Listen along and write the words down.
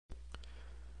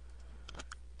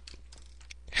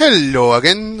Hello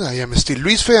again, I am still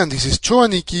Luis Fe and this is Cho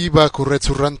Aniki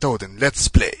Bakuretsu Rantouden. Let's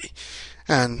play.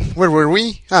 And where were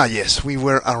we? Ah yes, we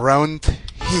were around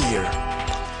here.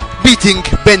 Beating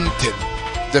Benten,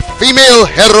 the female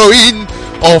heroine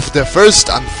of the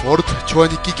first and fourth Cho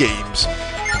Aniki games.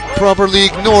 Properly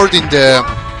ignored in the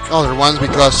other ones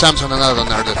because Samson and Adon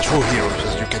are the true heroes,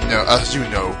 as you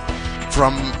know.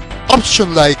 From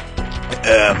option like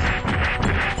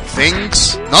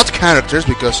things, not characters,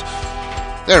 because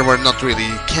there were not really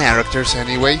characters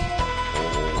anyway.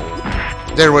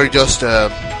 There were just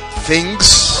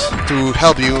things to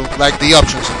help you, like the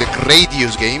options in the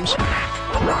Gradius games,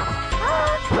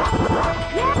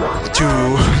 to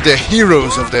the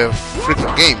heroes of the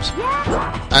freaking games.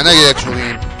 And I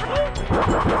actually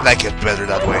like it better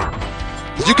that way.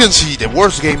 As you can see, the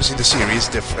worst games in the series,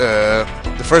 the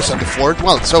first and the fourth,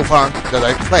 well, so far that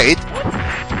I've played,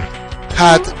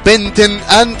 had Benten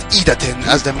and Idaten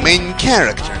as the main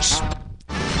characters.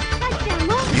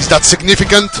 Is that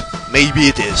significant? Maybe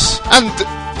it is. And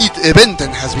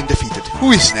Benten has been defeated.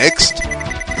 Who is next?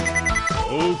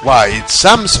 Why, it's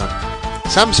Samson.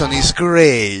 Samson is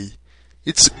grey.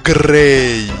 It's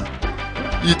grey.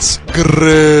 It's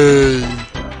grey.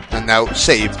 And now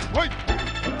saved.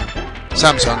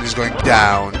 Samson is going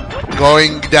down.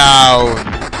 Going down.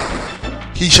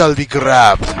 He shall be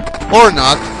grabbed. Or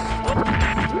not.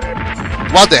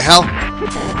 What the hell?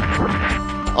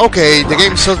 Okay, the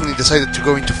game suddenly decided to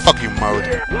go into fuck you mode.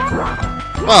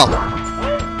 Well,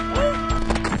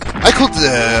 I could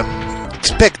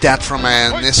expect that from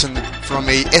a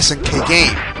SNK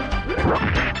game.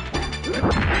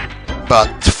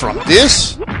 But from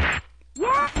this?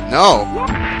 No.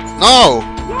 No!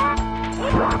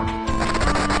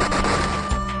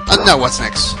 And now what's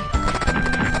next?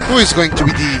 Who is going to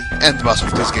be the end boss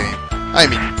of this game? I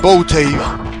mean, Bote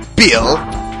Bill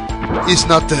is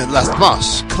not the last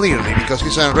boss, clearly, because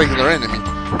he's a regular enemy.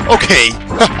 Okay,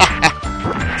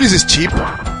 this is cheap.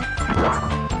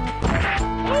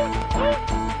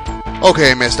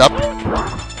 Okay, I messed up.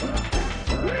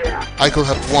 I could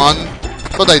have won,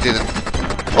 but I didn't.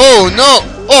 Oh no!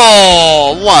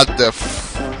 Oh, what the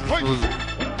f...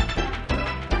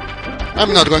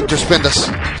 I'm not going to spend a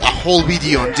whole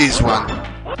video on this one.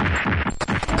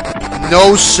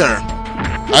 No, sir.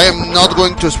 I am not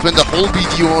going to spend a whole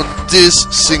video on this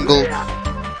single...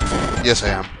 Yes, I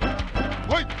am.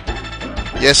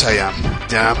 Yes, I am.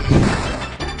 Damn.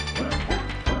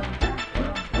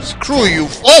 Screw you.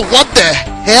 Oh, what the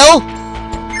hell?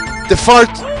 The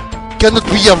fart cannot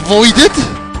be avoided?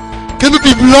 Cannot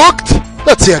be blocked?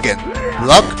 Let's see again.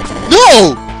 Blocked?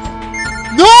 No!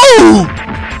 No!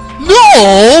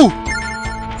 No!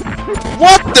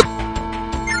 What the...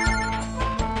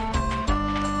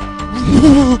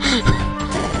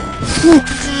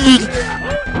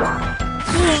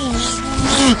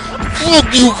 Fuck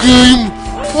you, game!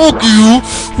 Fuck you!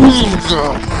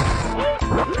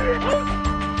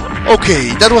 Okay,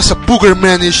 that was a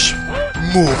Boogermanish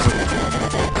move.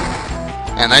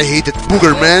 And I hated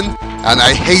Boogerman, and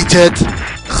I hated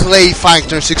Clay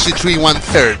Fighter 63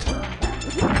 1/3.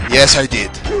 Yes, I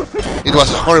did. It was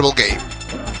a horrible game.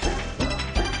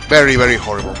 Very, very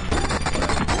horrible.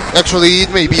 Actually, it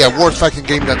may be a worse fucking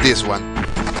game than this one.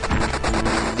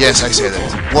 Yes, I said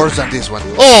it. Worse than this one.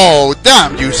 Oh,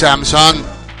 damn you, Samson!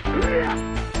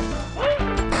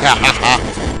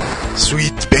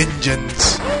 Sweet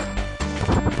vengeance.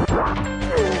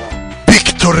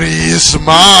 Victory is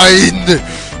mine!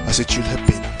 As it should have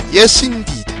been. Yes,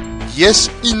 indeed. Yes,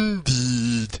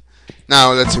 indeed.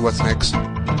 Now, let's see what's next.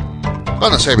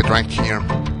 Gonna save it right here.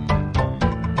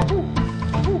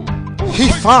 He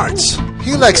farts.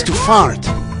 He likes to fart.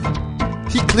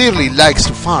 He clearly likes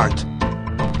to fart.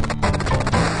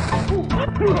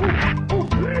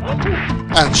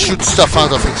 And shoot stuff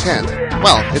out of his head.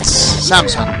 Well, it's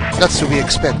Samson. That's to be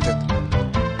expected.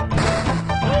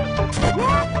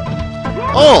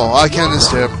 Oh, I can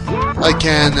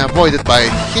avoid it by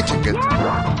hitting it.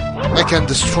 I can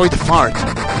destroy the fart.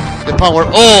 The power...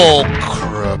 Oh,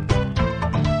 crap.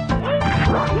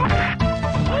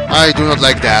 I do not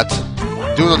like that.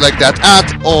 Do not like that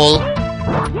at all.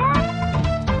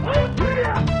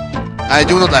 I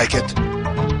do not like it.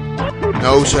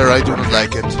 No, sir, I do not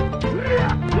like it.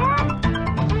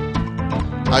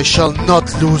 I shall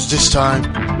not lose this time.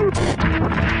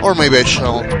 Or maybe I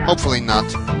shall. Hopefully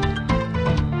not.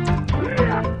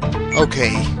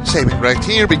 Okay, save it right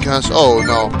here because... Oh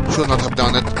no, should not have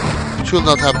done it. Should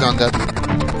not have done that.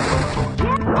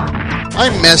 I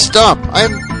messed up. I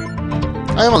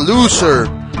am a loser.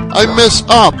 I mess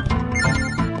up.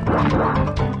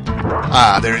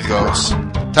 Ah, there it goes.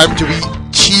 Time to be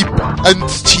cheap and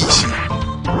cheesy.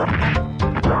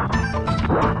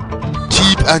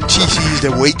 Cheap and cheesy is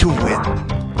the way to win.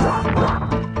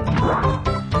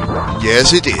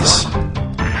 Yes, it is.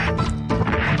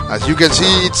 As you can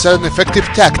see, it's an effective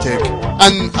tactic.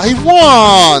 And I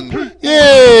won!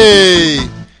 Yay!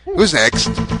 Who's next?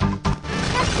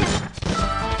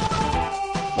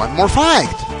 One more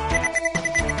fight.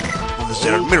 Unless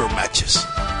there are mirror matches.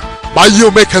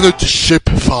 Biomechanic ship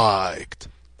fight.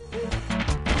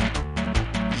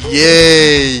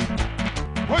 Yay!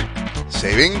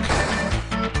 Saving.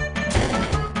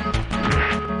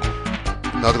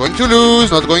 Not going to lose,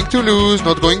 not going to lose,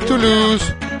 not going to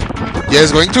lose.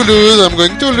 Yes, going to lose, I'm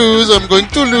going to lose, I'm going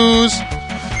to lose.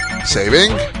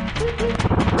 Saving.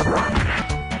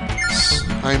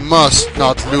 I must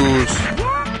not lose.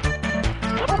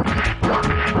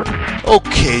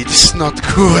 Okay, this is not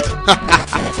good.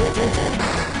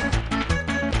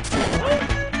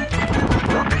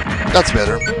 That's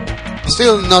better.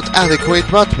 Still not adequate,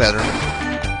 but better.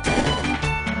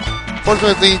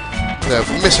 Fortunately, the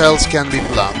missiles can be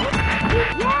blocked.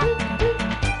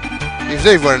 If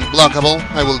they weren't blockable,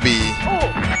 I will be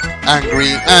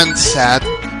angry and sad,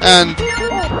 and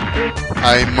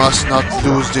I must not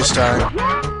lose this time.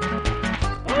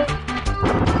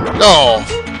 No!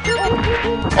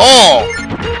 Oh!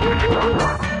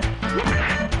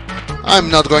 I'm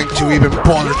not going to even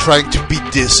bother trying to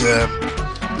beat this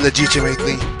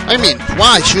legitimately. I mean,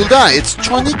 why should I? It's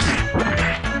Cho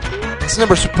Aniki. It's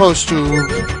never supposed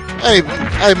to...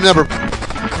 I've never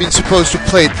been supposed to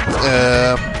play it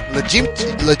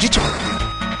legitimately.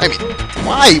 I mean,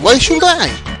 why? Why should I?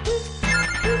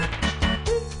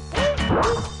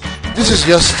 This is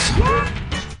just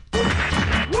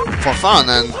for fun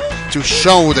and to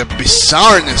show the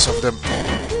bizarreness of the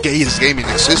gayest game in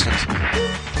existence.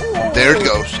 There it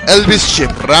goes. Elvis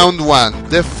ship, round 1,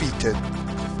 defeated.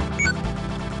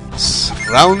 It's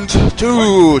round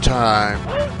 2 time.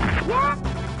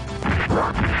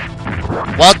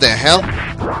 What the hell?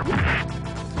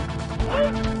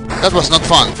 That was not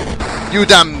fun. You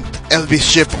damned Elvis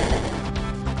ship.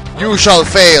 You shall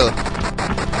fail.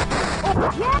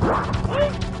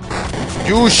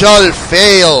 You shall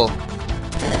fail.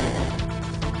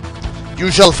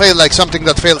 You shall fail like something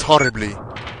that failed horribly.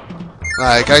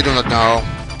 Like, I do not know.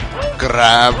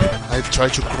 Grab. I've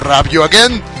tried to grab you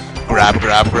again. Grab,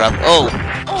 grab, grab. Oh.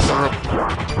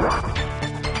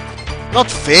 Not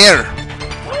fair.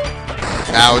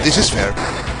 Now, this is fair.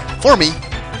 For me.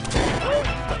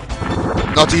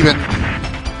 Not even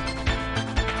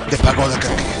the pagoda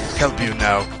can help you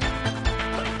now.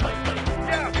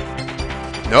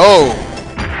 No!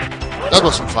 That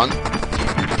wasn't fun.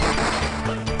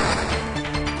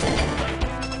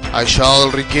 I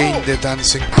shall regain the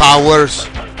dancing powers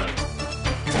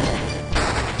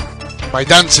by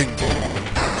dancing.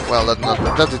 Well,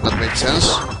 that did not make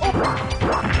sense.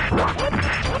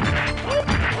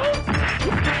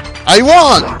 I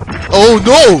won! Oh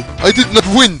no! I did not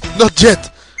win! Not yet!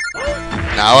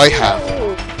 Now I have.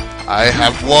 I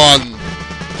have won!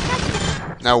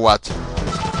 Now what?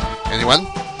 Anyone?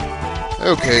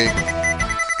 Okay.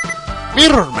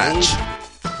 Mirror match!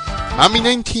 Mami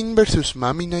 19 versus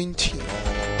Mami 19.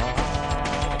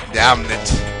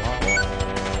 Damnit.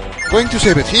 Going to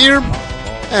save it here,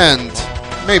 and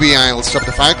maybe I'll stop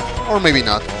the fight, or maybe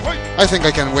not. I think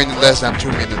I can win in less than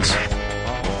 2 minutes.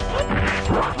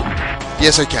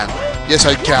 Yes, I can. Yes,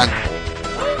 I can.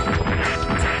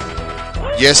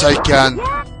 Yes, I can.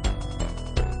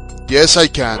 Yes, I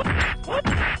can.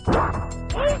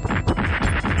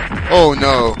 Oh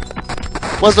no.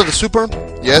 Was that a super?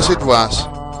 Yes, it was.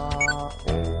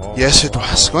 Yes, it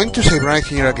was. Going to save right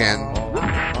here again.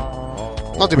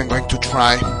 Not even going to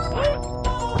try.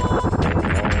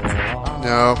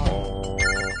 No.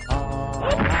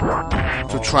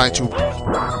 To try to...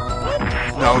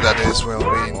 No, that is will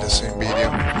be in the same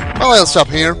video. Well, I'll stop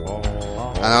here.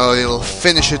 And I'll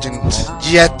finish it in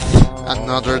yet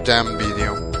another damn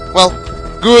video. Well,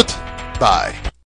 goodbye.